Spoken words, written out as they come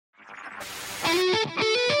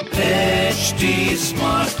HT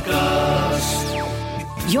Smartcast.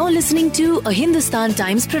 You're listening to a Hindustan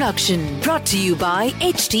Times production brought to you by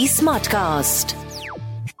HT Smartcast.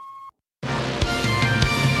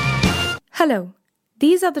 Hello,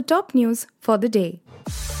 these are the top news for the day.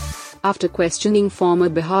 After questioning former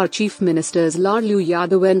Bihar Chief Ministers Lalu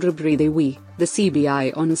Yadav and Rabri Devi, the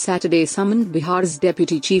CBI on Saturday summoned Bihar's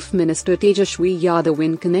Deputy Chief Minister Tejashwi Yadav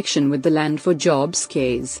in connection with the Land for Jobs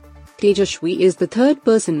case. Tejashwi is the third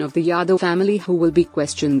person of the Yadav family who will be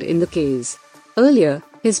questioned in the case. Earlier,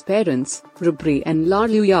 his parents, Rabri and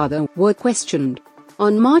Lalu Yadav, were questioned.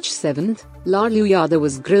 On March 7, Lalu Yadav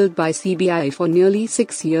was grilled by CBI for nearly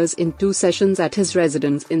 6 years in 2 sessions at his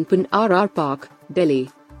residence in Pundarar Park, Delhi.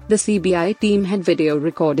 The CBI team had video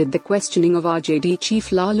recorded the questioning of RJD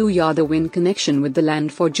chief Lalu Yadav in connection with the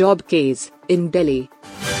Land for Job case in Delhi.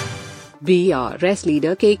 BRS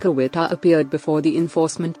leader K. Kavita appeared before the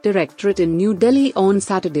Enforcement Directorate in New Delhi on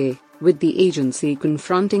Saturday, with the agency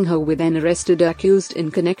confronting her with an arrested accused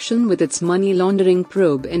in connection with its money laundering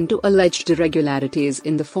probe into alleged irregularities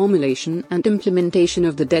in the formulation and implementation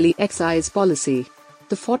of the Delhi excise policy.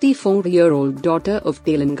 The 44-year-old daughter of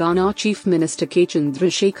Telangana Chief Minister K.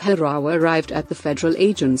 Chandrasekhar Rao arrived at the federal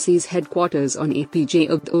agency's headquarters on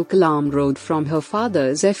APJ Abdul Kalam Road from her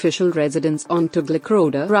father's official residence on Tughlaq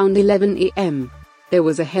Road around 11 a.m. There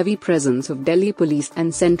was a heavy presence of Delhi police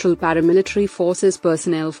and central paramilitary forces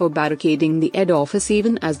personnel for barricading the head office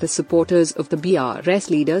even as the supporters of the BRS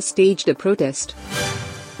leader staged a protest.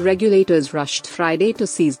 Regulators rushed Friday to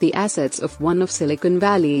seize the assets of one of Silicon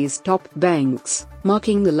Valley's top banks,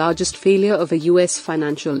 marking the largest failure of a U.S.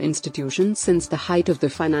 financial institution since the height of the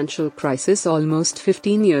financial crisis almost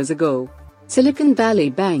 15 years ago. Silicon Valley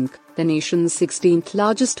Bank, the nation's 16th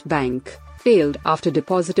largest bank, failed after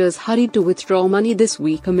depositors hurried to withdraw money this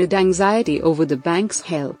week amid anxiety over the bank's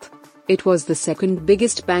health. It was the second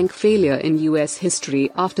biggest bank failure in U.S. history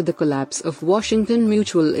after the collapse of Washington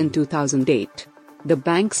Mutual in 2008. The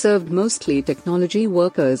bank served mostly technology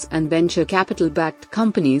workers and venture capital-backed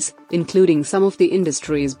companies, including some of the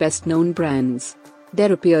industry's best-known brands.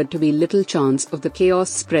 There appeared to be little chance of the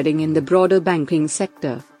chaos spreading in the broader banking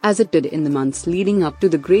sector, as it did in the months leading up to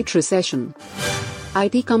the Great Recession.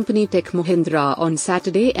 IT company Tech Mahindra on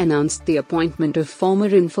Saturday announced the appointment of former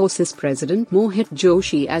Infosys president Mohit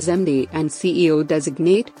Joshi as MD and CEO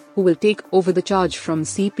designate, who will take over the charge from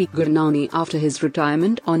C.P. Gurnani after his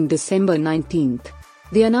retirement on December 19.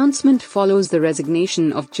 The announcement follows the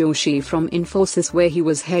resignation of Joshi from Infosys, where he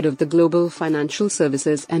was head of the global financial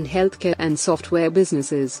services and healthcare and software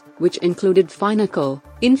businesses, which included Finacle,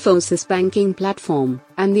 Infosys banking platform,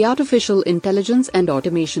 and the artificial intelligence and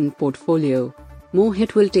automation portfolio.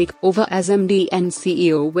 Mohit will take over as MD and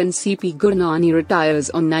CEO when C.P. Gurnani retires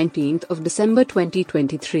on 19 December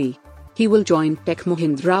 2023. He will join Tech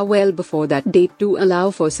Mahindra well before that date to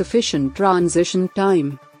allow for sufficient transition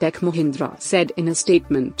time, Tech Mahindra said in a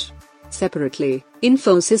statement. Separately,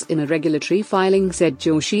 Infosys in a regulatory filing said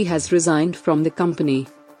Joshi has resigned from the company.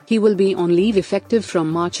 He will be on leave effective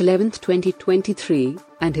from March 11, 2023,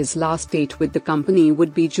 and his last date with the company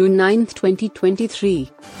would be June 9,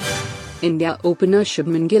 2023. India opener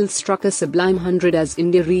Shubman Gill struck a sublime 100 as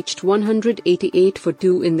India reached 188 for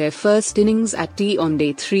 2 in their first innings at tea on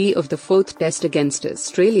day 3 of the 4th test against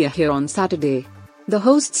Australia here on Saturday. The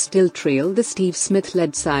hosts still trail the Steve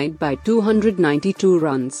Smith-led side by 292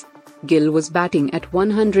 runs. Gill was batting at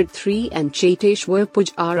 103 and Cheteshwar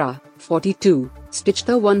Pujara, 42, stitched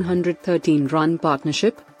the 113-run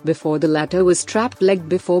partnership, before the latter was trapped leg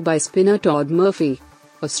before by spinner Todd Murphy.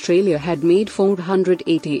 Australia had made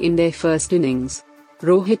 480 in their first innings.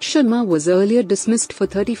 Rohit Sharma was earlier dismissed for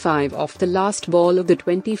 35 off the last ball of the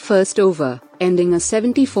 21st over, ending a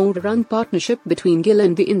 74-run partnership between Gill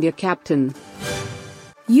and the India captain.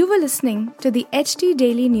 You were listening to the HT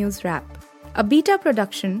Daily News Wrap, a beta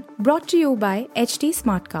production brought to you by HT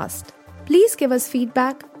Smartcast. Please give us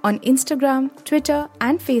feedback on Instagram, Twitter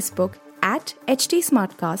and Facebook at HT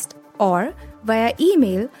Smartcast or via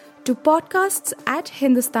email to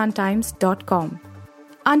podcasts@hindustantimes.com.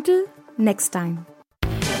 Until next time.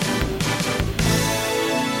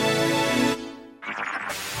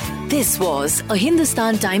 This was a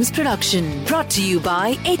Hindustan Times production brought to you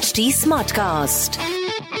by HT Smartcast.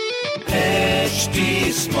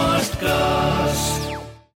 HT Smartcast.